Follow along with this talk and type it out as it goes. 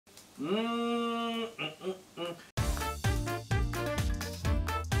天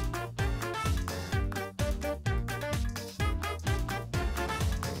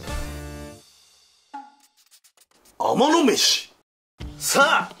野飯。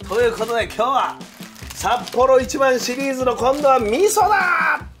さあということで今日は札幌一番シリーズの今度は味噌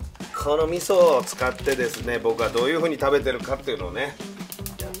だ。この味噌を使ってですね、僕はどういう風に食べてるかっていうのをね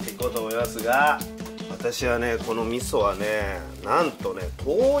やっていこうと思いますが、私はねこの味噌はねなんとね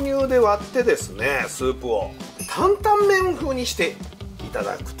豆乳で割ってですねスープを担々麺風にしていた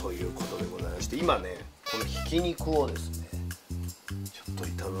だくということでございまして、今ねこのひき肉をですねちょっと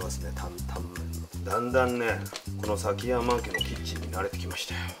炒めますね。担々麺のだんだんねこの崎山家のキッチンに慣れてきまし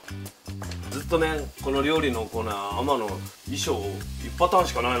たよ。ずっとねこの料理のコーナー天野衣装1パターン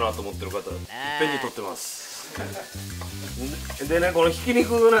しかないなと思ってる方いっぺんに撮ってますでねこのひき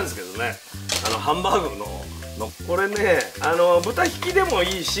肉なんですけどね、ハンバーグのこれね豚ひきでも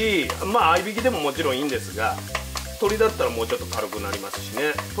いいし、まあ合いびきでももちろんいいんですが、鶏だったらもうちょっと軽くなりますし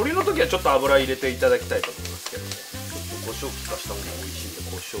ね、鶏の時はちょっと油入れていただきたいと思いますけどね、ちょっと胡椒効かした方が美味しいん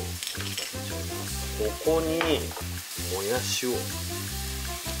で胡椒を効かせちゃいます。ここにもやしをこん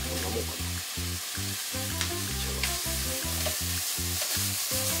なもんかな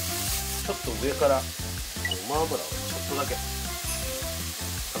ちょっと上からごま油をちょっとだけ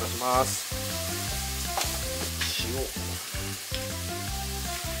垂らします。塩、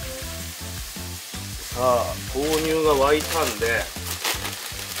さあ豆乳が沸いたんで、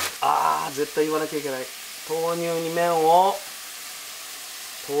絶対言わなきゃいけない、豆乳に麺を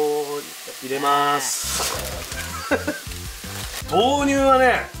入れます豆乳は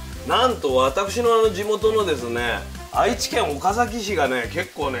ねなんと私の地元のですね愛知県岡崎市がね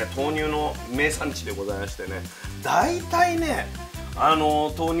結構ね豆乳の名産地でございましてね、大体ね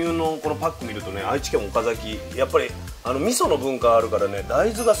豆乳のこのパック見るとね愛知県岡崎やっぱり味噌の文化あるからね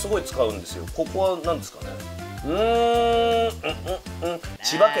大豆がすごい使うんですよ。ここは何ですかね、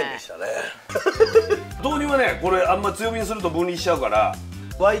千葉県でしたね豆乳はねこれあんま強火にすると分離しちゃうから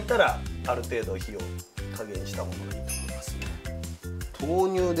沸いたらある程度火を加減したものがいいと思いますね。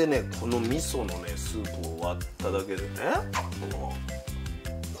豆乳でねこの味噌のねスープを割っただけでね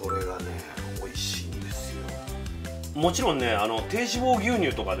これがね美味しいんですよ。もちろんね低脂肪牛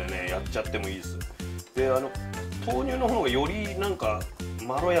乳とかでねやっちゃってもいいです。で豆乳の方がよりなんか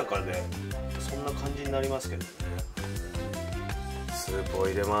まろやかでそんな感じになりますけどね。スープを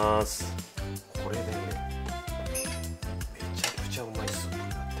入れます。これでねめちゃくちゃうまいスープに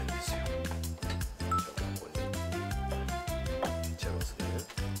なってるんですよ。じゃあここに入れちゃいますね。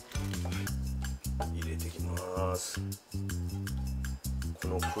入れてきます。こ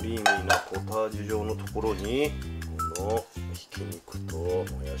のクリーミーなポタージュ状のところにこのひき肉とも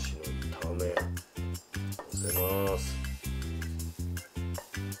やしの炒めのせます。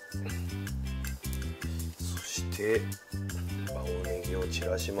そして青ネギを散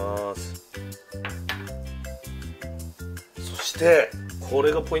らします。そしてこ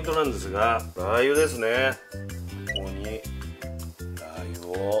れがポイントなんですがラー油ですね。ここにラー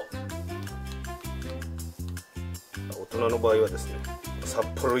油を、大人の場合はですね札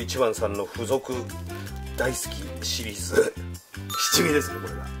幌一番さんの付属大好きシリーズ七味ですね。こ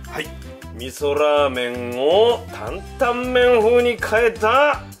れがはい味噌ラーメンを担々麺風に変え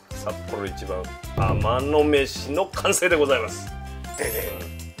た札幌一番天野飯の完成でございます。でで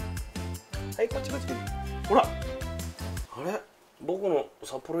ん、はいこっちこっち、ほらあれ僕の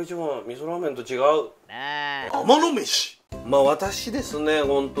札幌一番味噌ラーメンと違う天野飯。まあ私ですね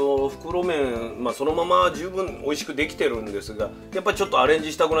本当袋麺、そのまま十分美味しくできてるんですが、やっぱりちょっとアレン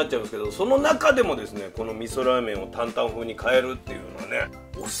ジしたくなっちゃうんですけど、その中でもですねこの味噌ラーメンを担々風に変えるっていうのはね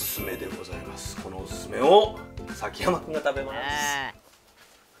おすすめでございます。このおすすめを崎山くんが食べま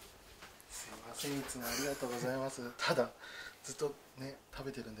す。すいません、いつもありがとうございます。ただずっとね食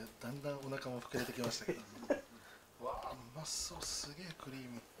べてるんでだんだんお腹も膨れてきましたけどわあうまそう、すげえクリー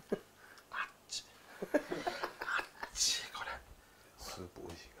ミーあっちあっち、これスープ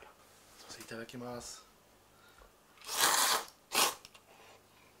美味しいからそしていただきます。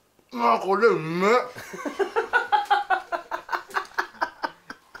これうめえ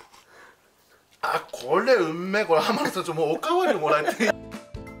これうめえ。これ浜田さんもうおかわりもらえていい